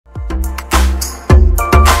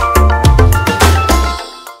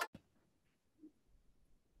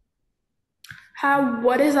Hi,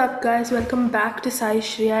 what is up, guys? Welcome back to Sai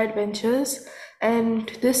Shriya Adventures, and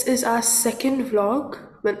this is our second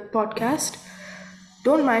podcast.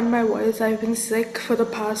 Don't mind my voice, I've been sick for the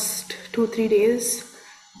past 2 3 days.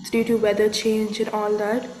 It's due to weather change and all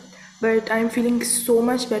that, but I'm feeling so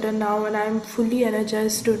much better now, and I'm fully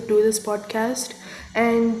energized to do this podcast.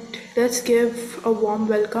 And let's give a warm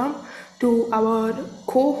welcome to our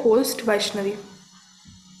co host, Vaishnavi.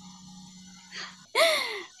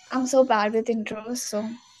 I'm so bad with intros, so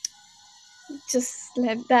just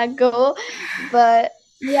let that go. But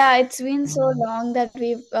yeah, it's been so long that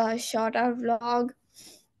we've shot our vlog.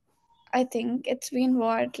 I think it's been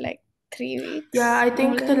what, like Yeah, 3 weeks? I More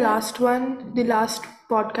think than that? the last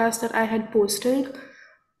podcast that I had posted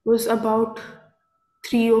was about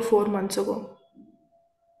 3 or 4 months ago.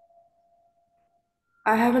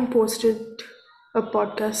 I haven't posted a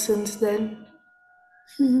podcast since then.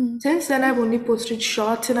 Since then, I've only posted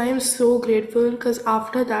shorts, and I am so grateful because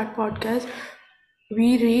after that podcast, we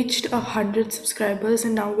reached 100 subscribers,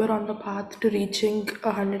 and now we're on the path to reaching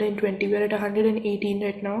 120. We're at 118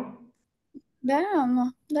 right now.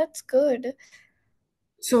 Damn, that's good.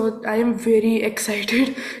 So I am very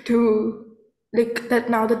excited to like that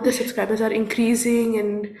now that the subscribers are increasing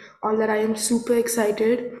and all that. I am super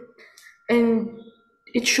excited, and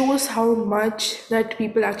it shows how much that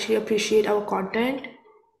people actually appreciate our content.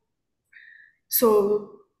 So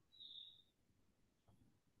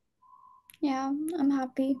Yeah, I'm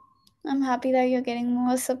happy. I'm happy that you're getting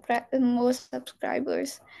more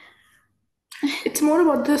subscribers. it's more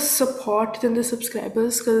about the support than the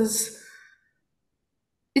subscribers because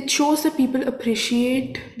it shows that people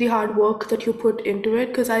appreciate the hard work that you put into it.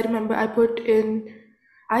 Because I remember I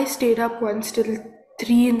stayed up once till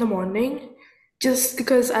 3 in the morning just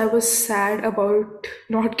because I was sad about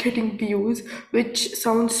not getting views, which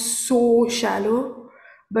sounds so shallow,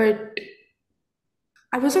 but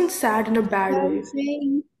I wasn't sad in a bad I'm way.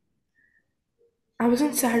 saying I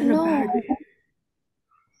wasn't sad in a no. bad way.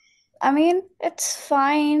 I mean, it's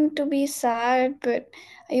fine to be sad, but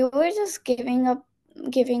you were just giving up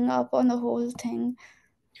on the whole thing.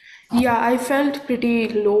 Yeah, I felt pretty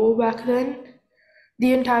low back then.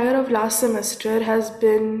 The entire of last semester has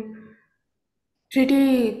been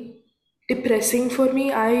pretty depressing for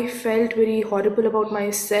me. I felt very horrible about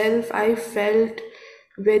myself. I felt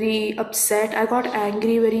very upset. I got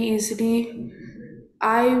angry very easily.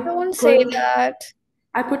 I Don't say put that.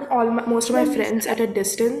 I put most of my Don't be friends sad. at a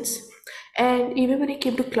distance. And even when it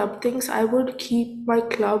came to club things, I would keep my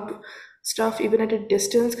club stuff even at a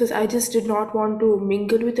distance because I just did not want to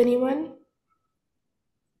mingle with anyone.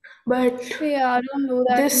 But Yeah, don't do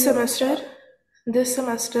that this to semester, yourself. this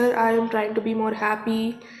semester, I am trying to be more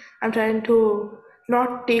happy. I'm trying to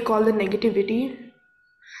not take all the negativity.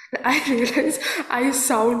 I realize I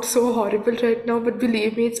sound so horrible right now, but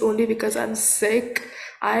believe me, it's only because I'm sick.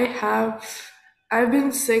 I have, I've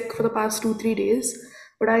been sick for the past 2 3 days,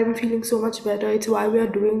 but I'm feeling so much better. It's why we are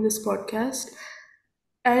doing this podcast.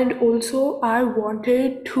 And also, I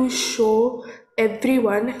wanted to show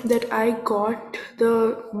everyone that I got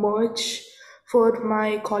the merch for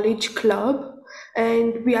my college club.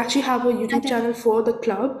 And we actually have a I YouTube think channel for the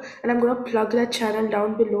club, and I'm gonna plug that channel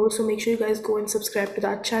down below. So make sure you guys go and subscribe to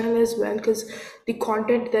that channel as well because the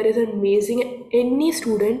content there is amazing. Any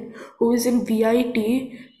student who is in VIT,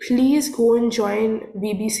 please go and join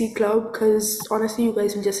VBC club because honestly, you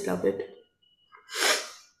guys will just love it.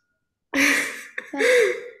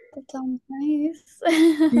 that that sounds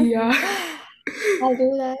nice. Yeah. I'll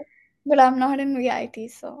do that. But I'm not in VIT,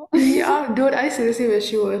 so Yeah, dude, I seriously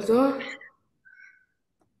wish you were though.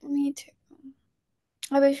 me too.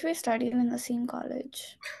 I wish we studied in the same college.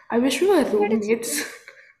 I wish we were But it's okay. roommates.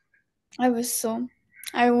 I wish so.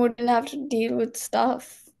 I wouldn't have to deal with stuff.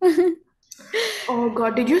 Oh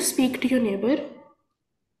god, did you speak to your neighbor?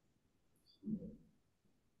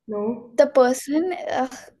 No. The person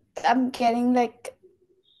I'm getting like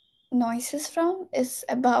noises from is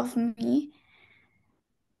above me,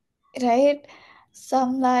 right? So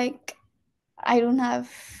I'm like, I don't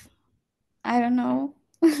have, I don't know.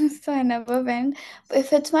 So I never went. But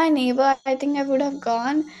if it's my neighbor, I think I would have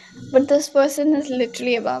gone. But this person is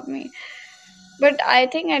literally above me. But I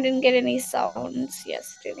think I didn't get any sounds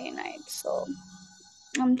yesterday night, so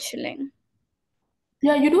I'm chilling.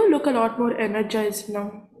 Yeah, you do look a lot more energized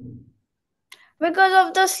now. Because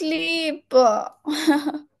of the sleep.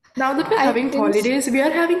 Now that we're I having didn't holidays, we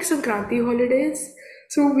are having some Kranti holidays.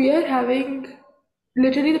 So we are having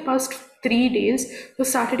literally the past 3 days. So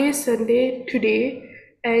Saturday, Sunday, today,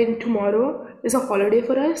 and tomorrow is a holiday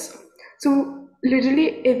for us. So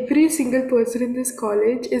Literally every single person in this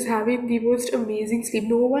college is having the most amazing sleep.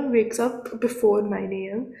 No one wakes up before 9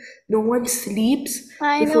 a.m. No one sleeps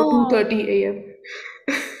I before know. 2:30 a.m.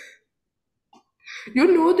 You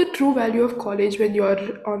know the true value of college when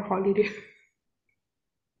you're on holiday.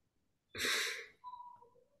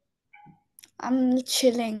 I'm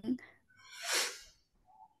chilling.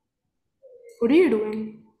 What are you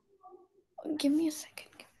doing? Give me a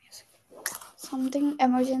second. Give me a second. Something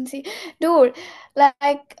emergency, dude.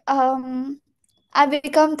 I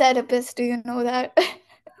become therapist. Do you know that?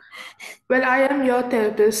 Well, I am your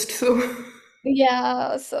therapist, so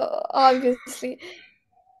Yeah. So obviously,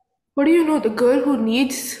 what do you know? The girl who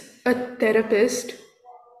needs a therapist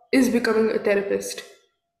is becoming a therapist.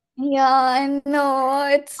 yeah. I know.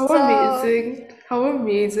 How It's amazing! How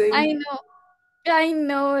I amazing! know. I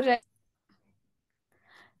know, right?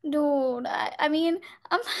 Dude, I mean,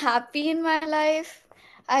 I'm happy in my life.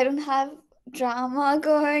 I don't have drama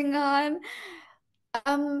going on.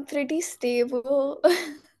 I'm pretty stable.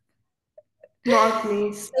 Not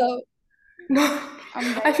me. So No,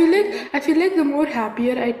 I'm I very feel stable. like I feel like the more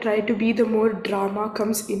happier I try to be, the more drama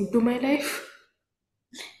comes into my life.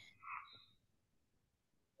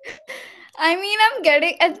 I mean, I'm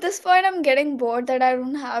getting at this point, I'm getting bored that I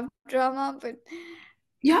don't have drama, but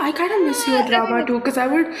Yeah, I kind of miss your I mean, drama too, because I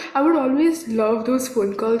would always love those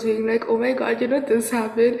phone calls being like, oh my god, this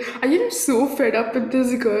happened. I am so fed up with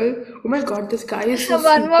this girl. Oh my god, this guy is so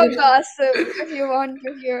one more stupid. gossip if you want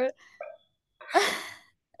to hear.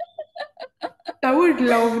 I would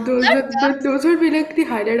love those. Not Those gossip. would be like the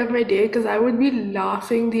highlight of my day because I would be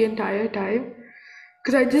laughing the entire time.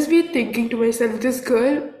 Because I'd just be thinking to myself, this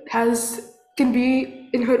girl can be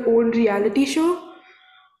in her own reality show.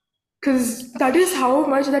 Because that is how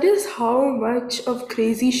much of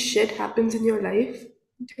crazy shit happens in your life.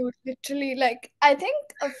 Dude, literally, like, I think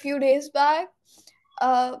a few days back,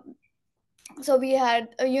 uh, so we had,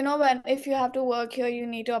 when if you have to work here, you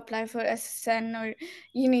need to apply for SSN or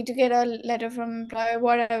you need to get a letter from employer,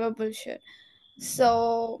 whatever bullshit.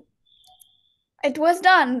 So it was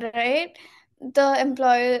done, right? The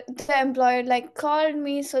employer like called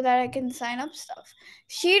me so that I can sign up stuff.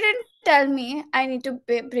 She didn't tell me I need to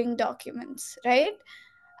bring documents, right?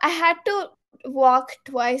 I had to walk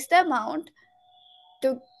twice the amount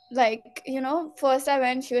to, like, first I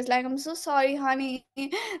went, she was like, I'm so sorry, honey,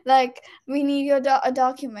 like, we need your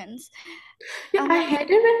documents. Yeah, I'm I hate like,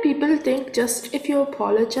 it when people think just if you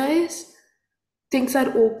apologize, things are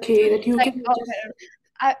okay, that you like, can just, okay.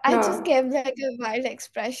 I just yeah. gave like a wild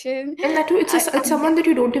expression. And that too, it's I'm someone that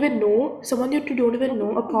you don't even know, someone that you don't even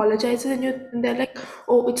know apologizes and they're like,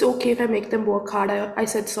 oh, it's okay if I make them work hard. I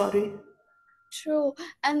said sorry. true.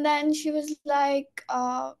 And then she was like,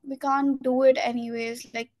 we can't do it anyways.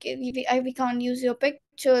 Like, we can't use your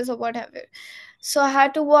pictures or whatever. So I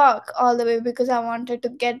had to walk all the way because I wanted to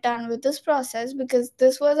get done with this process because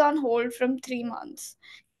this was on hold from 3 months.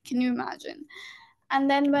 Can you imagine? And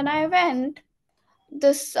then when I went,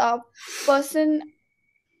 this person,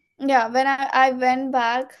 yeah, when I went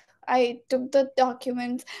back, I took the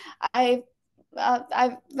documents. I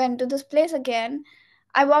went to this place again.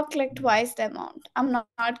 I walked like twice the amount. I'm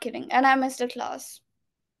not kidding. And I missed a class.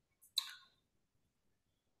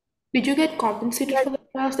 Did you get compensated Like, for the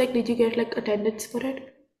class? Like, did you get like attendance for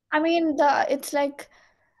it? I mean, it's like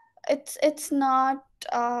it's not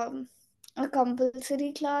a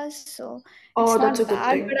compulsory class, so Oh, it's that's a not good bad,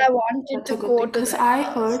 thing. but I wanted That's a to good go thing. to Because that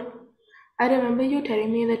class. I remember you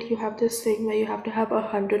telling me that you have this thing where you have to have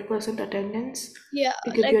 100% attendance Yeah,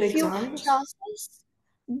 to give like your few exams. classes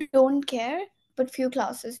don't care, but few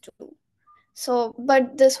classes do. So,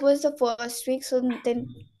 but this was the first week, so they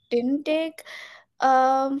didn't take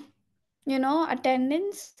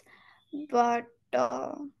attendance, but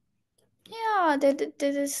yeah, they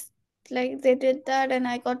just, like, they did that, and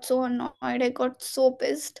I got so annoyed. I got so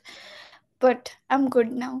pissed, but I'm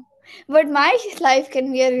good now. But my life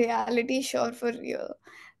can be a reality show for real.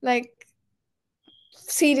 Like,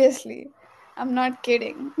 seriously, I'm not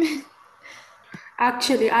kidding.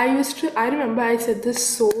 Actually, I remember I said this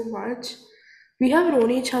so much. We have known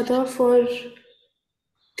each other for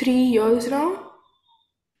 3 years now.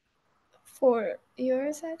 4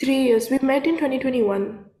 years, I think. 3 years. We met in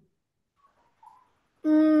 2021.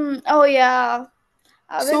 Oh yeah,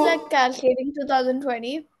 I was like So, calculating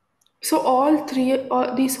 2020.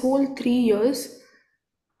 these whole 3 years,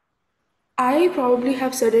 I probably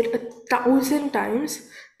have said it 1,000 times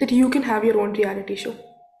that you can have your own reality show.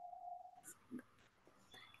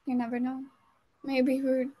 You never know. Maybe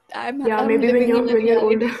Yeah, I'm maybe when living in you're a when you're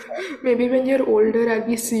older, reality show. maybe when you're older, I'll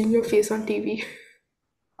be seeing your face on TV.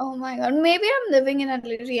 Oh my god, maybe I'm living in a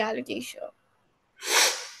reality show.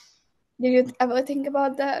 Did you ever think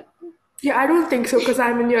about that? Yeah, I don't think so because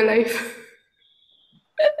I'm in your life.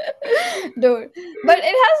 Dude, but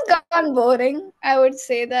it has gone boring. I would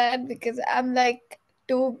say that because I'm like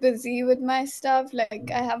too busy with my stuff. Like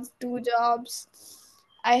I have two jobs.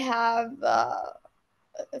 I have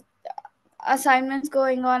assignments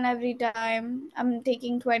going on every time. I'm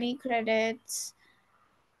taking 20 credits,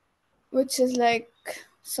 which is like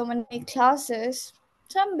so many classes.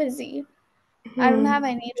 So I'm busy. I don't have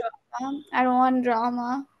any drama. I don't want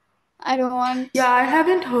drama. I don't Yeah, want. I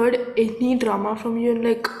haven't heard any drama from you in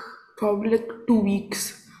like probably like 2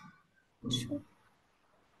 weeks. True,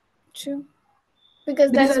 true.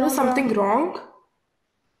 Because Because there's there was no something drama. wrong.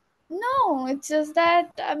 No, it's just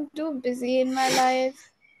that I'm too busy in my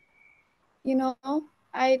life. You know,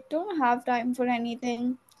 I don't have time for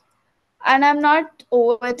anything. And I'm not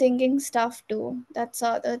overthinking stuff too. That's the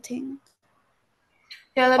other thing.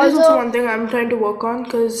 Yeah, that is also Also, one thing I'm trying to work on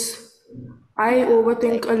because I yeah,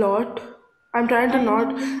 overthink like a lot. I know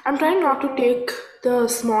I'm me trying not to too. take the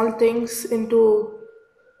small things into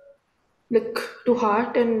like to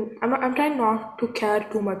heart, and I'm trying not to care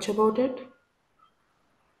too much about it.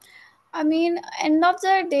 I mean, end of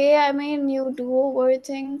the day, I mean, you do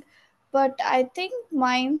overthink, but I think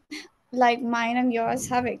mine, like mine and yours,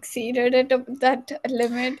 have exceeded it that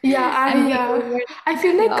limit, and we I overthink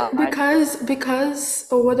feel a like lot.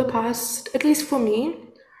 because over the past, at least for me,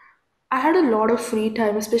 I had a lot of free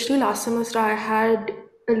time, especially last semester. I had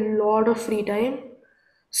a lot of free time.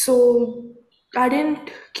 So I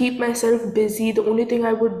didn't keep myself busy. The only thing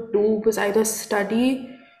I would do was either study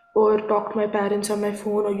or talk to my parents on my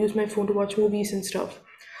phone or use my phone to watch movies and stuff.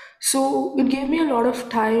 So it gave me a lot of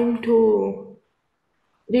time to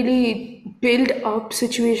really build up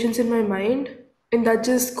situations in my mind, and that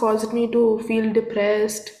just caused me to feel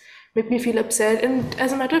depressed, make me feel upset. And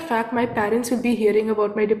as a matter of fact, my parents will be hearing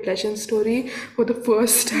about my depression story for the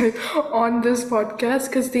first time on this podcast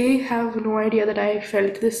because they have no idea that I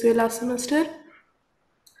felt this way last semester.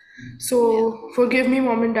 Yeah, So forgive me,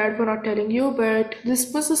 mom and dad, for not telling you, but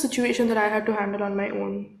this was a situation that I had to handle on my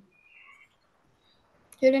own.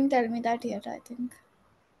 you didn't tell me that yet, I think.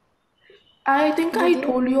 I think I Did you?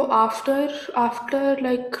 told you after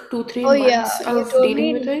like two, three Oh yeah, months you of told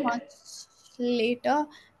dealing me with it. much later,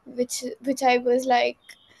 which I was like,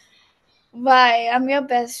 why? I'm your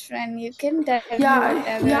best friend. You can tell me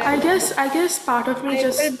whatever. Yeah, I guess I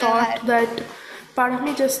feel bad. part of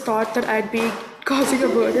me just thought that I'd be causing a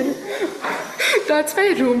burden. That's my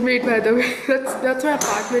roommate, by the way. That's my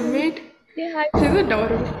apartment mate. Yeah, hi. She's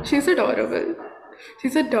adorable. She's adorable.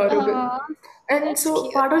 She's adorable. Aw, And that's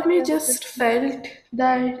so cute part of that me you have a just sister. felt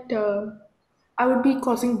that I would be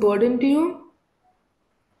causing burden to you.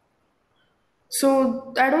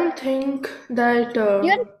 So I don't think that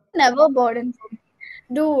You're never burdened for me.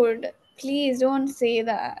 Dude, please don't say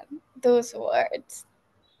that. Those words.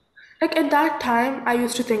 like at that time I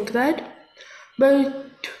used to think that,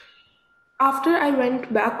 but after I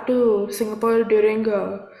went back to Singapore during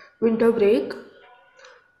winter break,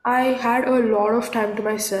 I had a lot of time to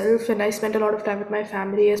myself and I spent a lot of time with my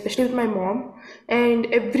family, especially with my mom. And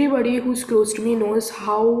everybody who's close to me knows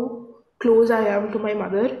how close I am to my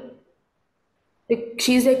mother. Like,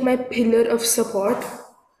 she's like my pillar of support.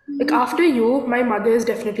 Like, after you, my mother is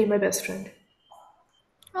definitely my best friend.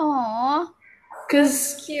 Aw,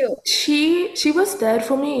 that's Because cute. she was there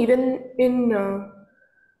for me even in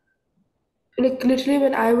like literally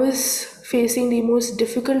when I was facing the most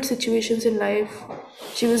difficult situations in life.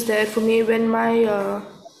 She was there for me when my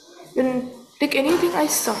when like anything I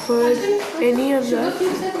suffered, any of that,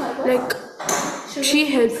 like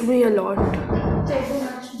she helped me a lot.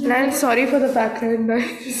 And I'm sorry for the background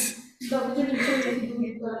noise. It's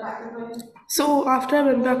okay. So after I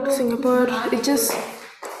went back to Singapore, it just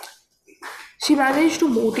she managed to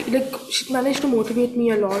motivate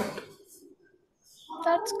me a lot.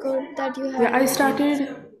 That's good that you Yeah, had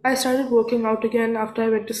motivation. I started working out again after I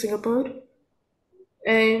went to Singapore,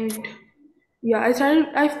 and yeah, I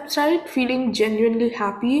started feeling genuinely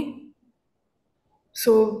happy.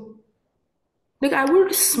 So like I Good.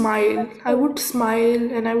 would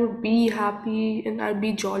smile and I would be happy and I'd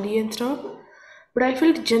be jolly and stuff. But I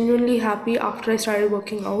felt genuinely happy after I started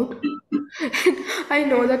working out. I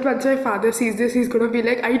know that once my father sees this, he's gonna be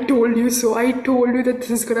like, I told you so. I told you that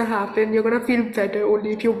this is gonna happen. You're gonna feel better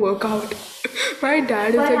only if you work out. My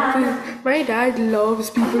dad is like this. My dad loves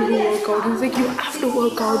people who work out. He's like, you have to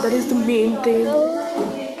work out. That is the main thing.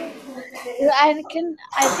 Oh, I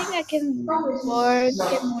think I can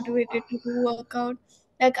get motivated to do workout.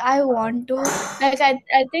 Like I want to. Like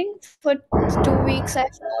I think for 2 weeks I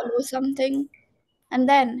follow something and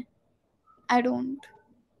then I don't.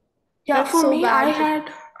 Yeah, That's for so me,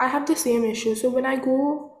 bad. I have the same issue.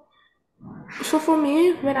 So for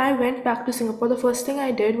me, when I went back to Singapore, the first thing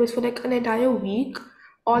I did was for like an entire week,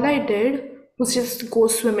 all I did was just go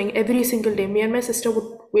swimming every single day. Me and my sister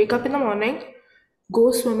would wake up in the morning,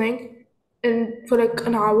 go swimming, and for like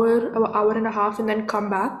an hour and a half, and then come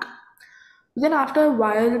back. Then after a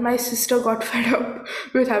while, my sister got fed up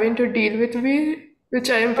with having to deal with me, which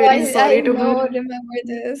I am Oh, very I sorry to know, her. remember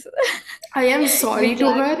this. I am You sorry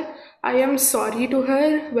to dragged. her. I am sorry to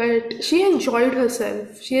her, but she enjoyed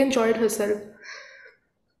herself. She enjoyed herself.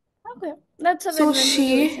 Okay, that's a So win-win she,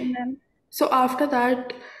 situation then. so after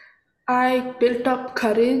that, I built up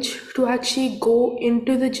courage to actually go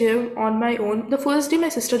into the gym on my own. The first day my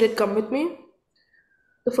sister did come with me.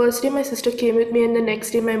 The first day my sister came with me, and the next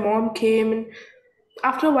day my mom came. And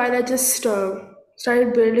after a while, I just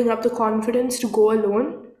started building up the confidence to go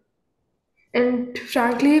alone. And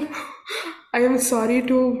frankly, I am sorry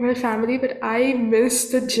to my family, but I miss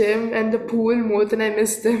the gym and the pool more than I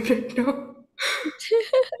miss them right now.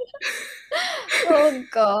 Oh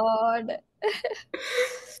God.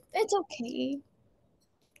 It's okay.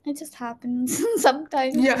 It just happens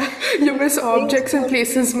sometimes. Yeah, you miss Place objects and more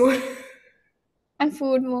places more. and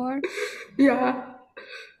food more. Yeah.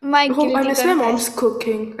 My Oh, I guilty miss my mom's confession.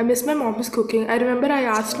 cooking. I miss my mom's cooking. I remember I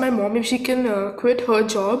asked my mom if she can quit her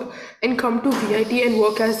job and come to VIT and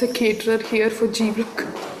work as a caterer here for G Block.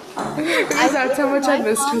 I Because that's think how much I my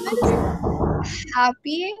missed mom her is cooking.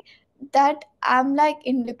 happy that I'm like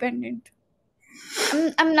independent.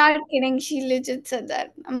 I'm not kidding. She legit said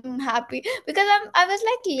that. I'm happy because I was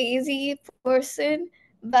like lazy person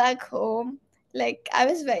back home. Like I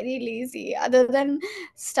was very lazy. Other than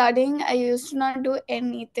studying, I used to not do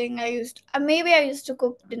anything. Maybe I used to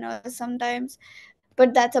cook dinner sometimes,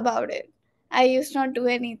 but that's about it. I used not do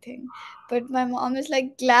anything. But my mom is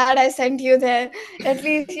like, glad I sent you there. At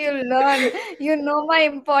least you learn. You know my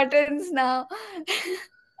importance now.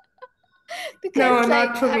 No, Because not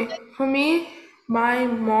like for I'm me. For me, my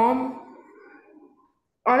mom,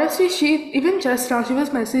 honestly, she, even just now, she was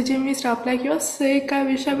messaging me stuff like, "You're sick, I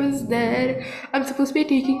wish I was there. I'm supposed to be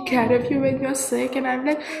taking care of you when you're sick." And I'm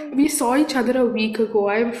like, like, we saw each other a week ago.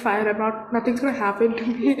 I'm fine. Nothing's gonna happen to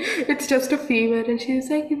me. It's just a fever. And she's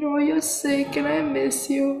like, you're sick and I miss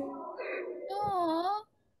you. no,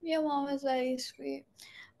 your mom is very sweet.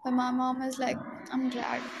 But my mom is like, I'm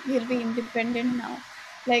glad you'll be independent now.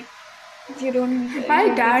 Like My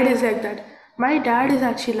you'll be dad is taking like that. My dad is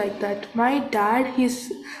actually like that. My dad,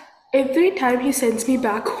 every time he sends me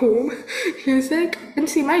back home, he's like, and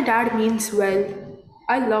see, my dad means well.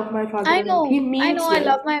 I love my father-in-law. He I know means I well.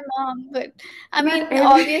 love my mom, but I But mean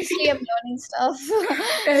obviously I'm learning stuff.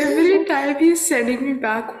 every time he's sending me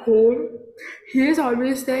back home, he is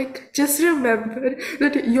always like, just remember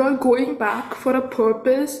that you're going back for a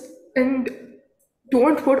purpose and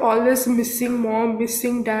don't put all this missing mom,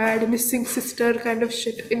 missing dad, missing sister kind of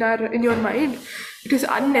shit in your mind. It is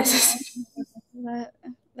Yeah, my mom unnecessary.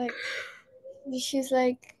 like she's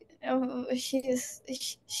like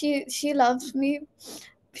she loves me.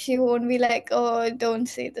 She won't be like, oh, don't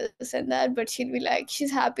say this and that, but she'll be like,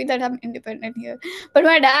 she's happy that I'm independent here. But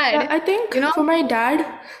my Yeah, dad, I think you know, for my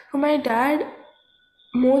dad,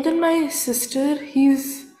 more than my sister,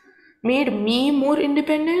 he's made me more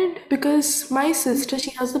independent because my sister,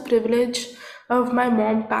 she has the privilege of my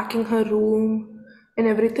mom packing her room and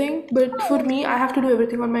everything. But for oh, me, I okay. have to do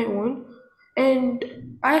everything on my own. And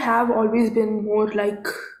I have always been more like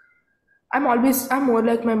I'm more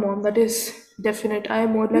like my mom. That is definite. I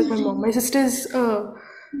am more like my mom. My sister's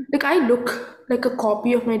like I look like a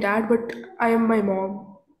copy of my dad, but I am my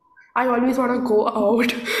mom. I always want to go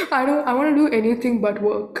out. I want to do anything but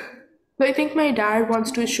work. So I think my dad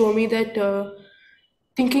wants to show me that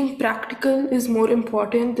thinking practical is more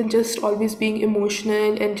important than just always being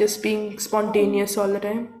emotional and just being Oh, spontaneous all the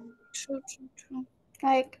time. true.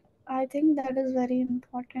 Like, I think that is very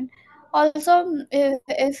important. Also,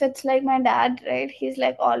 if it's like my dad, right? He's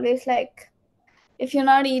like always like, if you're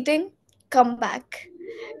not eating, come back.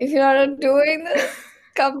 If you're not doing this,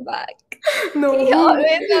 come back. No, He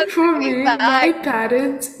always wants for me me, back. my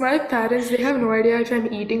parents, they have no idea if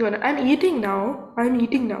I'm eating or not. I'm eating now. I'm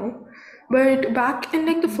eating now. But back in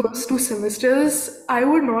like the first two semesters, I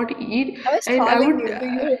would not eat, I was and calling you. Do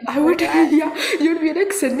you I remember would, that? yeah, you'd be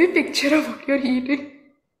like, send me a picture of what you're eating.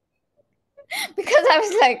 Because I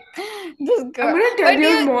was like, this I'm girl. gonna tell But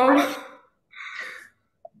your you, mom.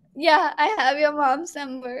 yeah, I have your mom's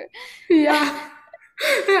number. Yeah.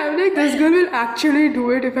 Yeah, I'm like, this girl will actually do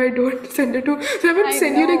it if I don't send it to. So I would I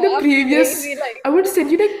send you like know, the I'm previous, crazy like I would that.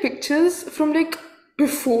 send you like pictures from like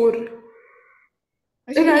before.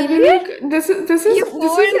 And I'd be Really? like, You this is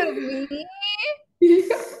fooled me.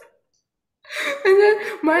 yeah. And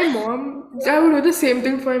then my mom, I would do the same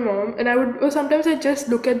thing for my mom, and I would, or sometimes I just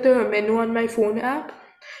look at the menu on my phone app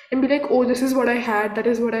and be like, oh, this is what I had, that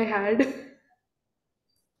is what I had.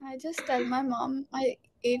 I just tell my mom I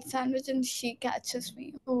ate sandwich and she catches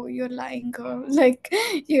me. Oh, you're lying, girl. Like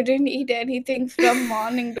you didn't eat anything from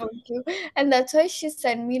morning, don't you? And that's why she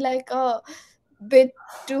sent me like a big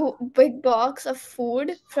big box of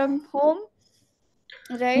food from home,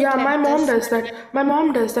 right? Yeah, my Like mom this. does that. My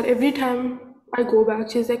mom does that every time I go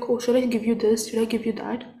back. She's like, oh, should I give you this? Should I give you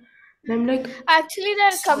that? And I'm like, Actually,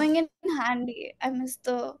 they're stop. coming in handy. I miss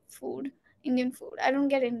the food, Indian food. I don't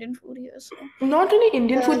get Indian food here, so Not only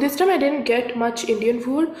Indian food. the This time I didn't get much Indian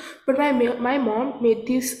food, but my mom made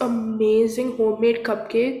these amazing homemade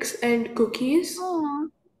cupcakes and cookies. oh,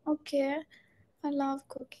 okay. I love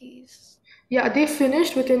cookies. Yeah, they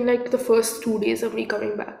finished within like the first 2 days of me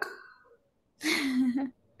coming back.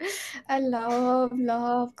 I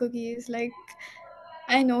love cookies. Like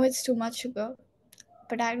I know it's too much sugar,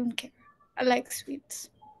 but I don't care. I like sweets.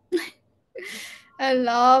 I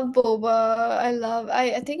love boba.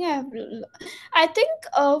 I think I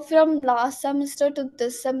think from last semester to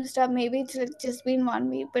this semester, maybe it's like just been 1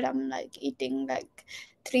 week, but I'm like eating like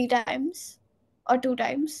 3 times or 2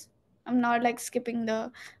 times. I'm not like skipping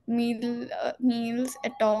the meals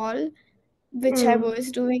at all, which I Mm.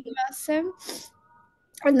 was doing last time.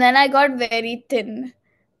 And then I got very thin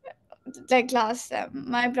like last time.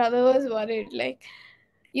 My brother was worried, like,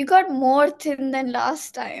 you got more thin than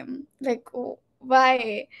last time. Like, oh,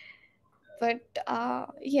 why? But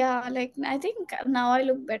yeah, like I think now I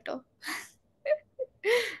look better.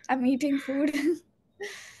 I'm eating food.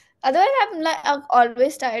 Otherwise, I'm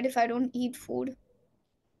always tired if I don't eat food.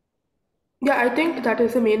 Yeah, I think Yeah. that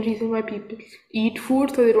is the main reason why people eat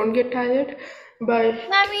food so they don't get tired. But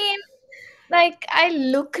I mean, like I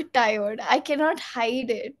look tired. I cannot hide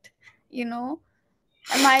it. You know,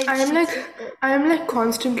 my I am like cheeks look good. I am like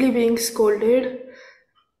constantly being scolded.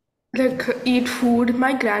 Like eat food.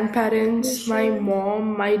 My You grandparents, my should.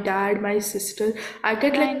 mom, my dad, my sister. I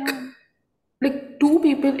get I know. like two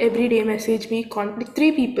people every day message me like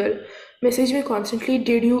three people message me constantly.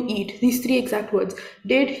 Did you eat? These three exact words.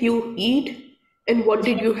 Did you eat? And what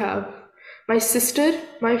did you have? My sister,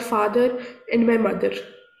 my father, and my mother.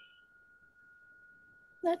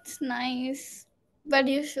 That's nice. But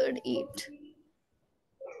you should eat.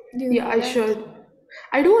 Do you Yeah, know I that? should.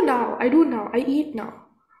 I do now. I do now. I eat now.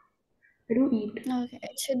 I do eat. Okay,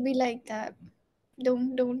 it should be like that.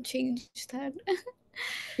 Don't change that.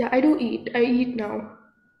 Yeah, I do eat. I eat now.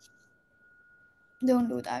 Don't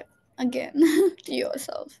do that again to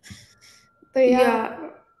yourself. But yeah, Yeah.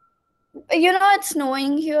 you know it's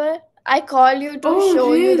snowing here. I call you to Oh,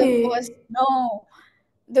 show you the first really? snow.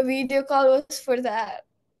 The video call was for that.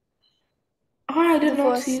 Oh, I The did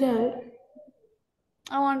not see first that. snow.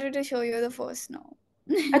 I wanted to show you the first snow.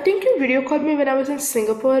 I think you video called me when I was in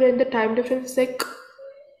Singapore and the time difference is like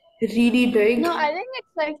really No, big. I think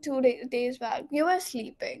it's like 2 days back. You were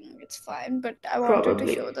sleeping. It's fine, but I wanted to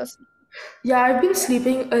Probably. show the snow. Yeah, I've been Yeah.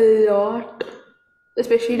 sleeping a lot,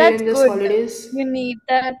 especially That's during this good. holidays. You need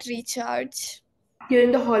that recharge.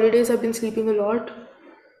 During the holidays, I've been sleeping a lot.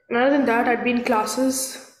 And other than that, Mm-hmm. I'd been in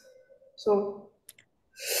classes. So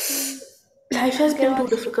Mm. life has You been too cannot.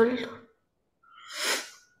 difficult.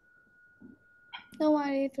 Don't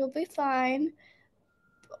worry, it will be fine.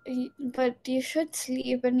 But you should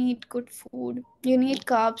sleep and eat good food. You need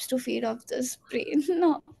carbs to feed off this brain.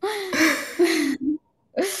 No.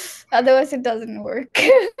 Otherwise, it doesn't work.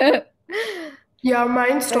 Yeah,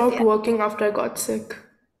 mine But stopped yeah. working after I got sick.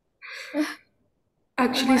 Oh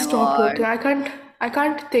Actually my stopped god. working. I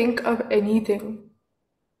can't think of anything.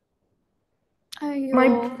 My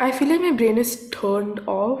Ayo. I feel like my brain is turned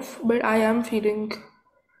off, but I am feeling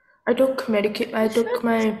I You should took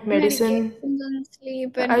my take medicine. medications and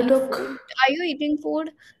sleep and I eat took food. Are you eating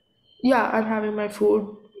food? Yeah, I'm having my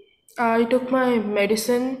food. I took my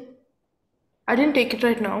medicine. I didn't take it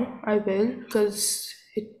right now. I will because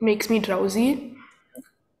it makes me drowsy.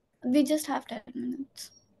 We just have 10 minutes.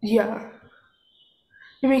 Yeah,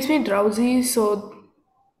 it makes me drowsy, so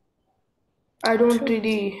I don't True.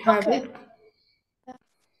 really have Okay. it.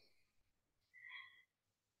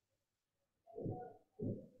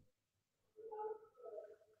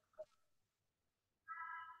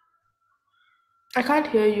 I can't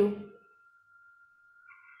hear you.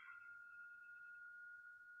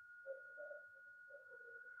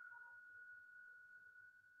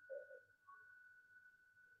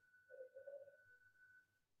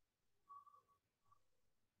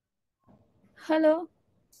 Hello.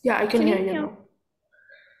 Yeah, I can Can hear you you hear me? now.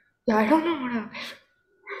 Yeah, I don't know what happened.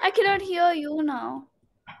 I cannot hear you now.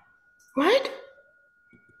 What?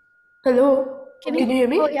 Hello? Can you? Can you hear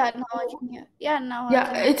Oh me? yeah, now I can hear. Yeah, now I Yeah,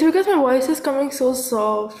 can hear. it's because my voice is coming so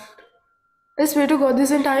soft. I swear to God,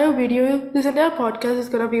 this entire podcast is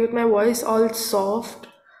gonna be with my voice all soft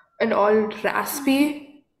and all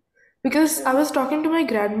raspy. Because I True, was talking to my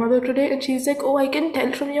grandmother today and she's like, "Oh, I can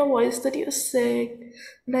tell from your voice that you're sick."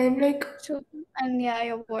 And I'm like, true. And yeah,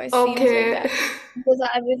 your voice seems like "Okay." that. Because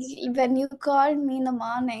I was when you called me in the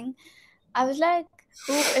morning, I was like,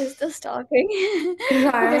 "Who is this talking?"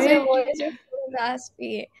 Because your Right? voice was so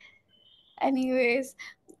raspy. Anyways,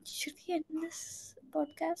 should we end this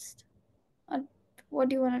podcast? Or what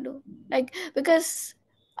do you want to do? Like, because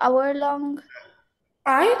hour long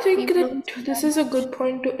I think people don't that see this that is a much. good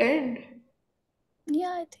point to end.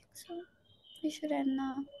 Yeah, I think so. We should end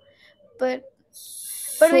now. But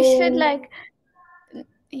we should So, like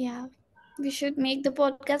yeah, we should make the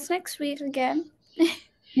podcast next week again.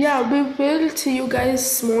 yeah, we will see you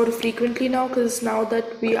guys more frequently now because now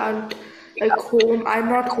that we aren't like home, I'm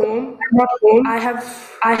not home. I'm not home. I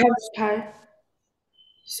have I have time,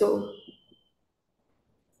 so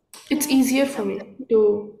it's yeah. easier for I'm me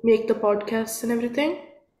to make the podcasts and everything.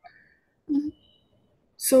 Mhm.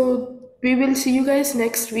 So we will see you guys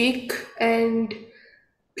next week, and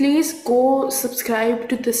please go subscribe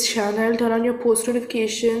to this channel, turn on your post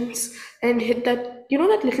notifications, and hit that,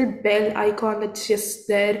 that little bell icon that's just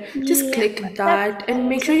there. Just Yeah, click that's that and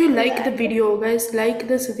make sure just you do like the that. video, guys. Like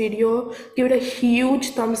this video, give it a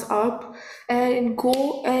huge thumbs up, and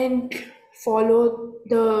go and follow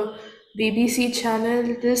the BBC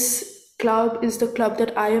channel. This club is the club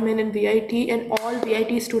that I am in VIT, and all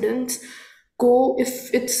VIT students go,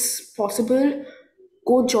 if it's possible,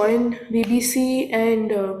 go join BBC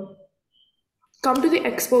and come to the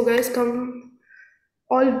expo, guys. Come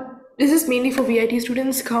all. This is mainly for VIT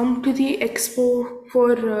students. Come to the expo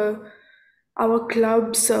for our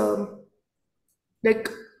club's like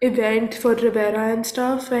event for Rivera and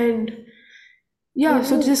stuff. And yeah,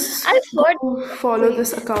 so Ooh, just I've heard. go follow Wait,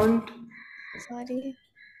 this account. sorry.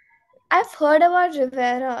 I've heard about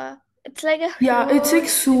Rivera. It's like a Yeah, it's like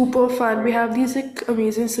huge thing. super fun. We have these like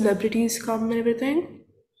amazing celebrities come and everything.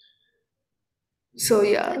 So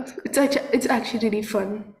yeah, That's good. it's actually really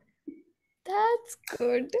fun. That's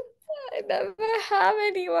good. I never have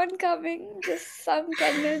anyone coming. Just some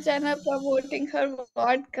Kendall Jenner promoting her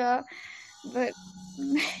vodka. But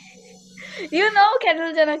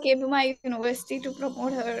Kendall Jenner came to my university to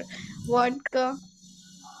promote her vodka.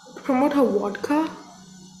 Promote her vodka.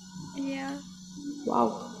 Yeah,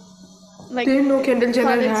 Wow. like Didn't know Kendall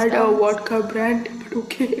Jenner college had a dance. vodka brand, but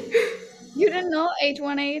okay. You didn't know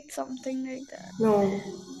 818 something like that. No,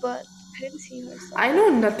 But I didn't see her I sell. know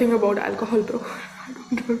nothing about alcohol, bro. I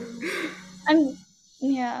don't know. And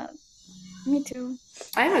yeah, me too.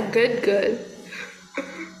 I'm a good girl.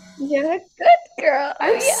 You're a good girl.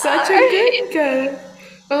 I'm We such are. a good girl.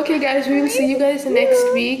 Okay, guys, we will Me see you guys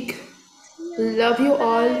next too. week. See you. Love you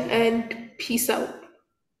all Bye. and peace out.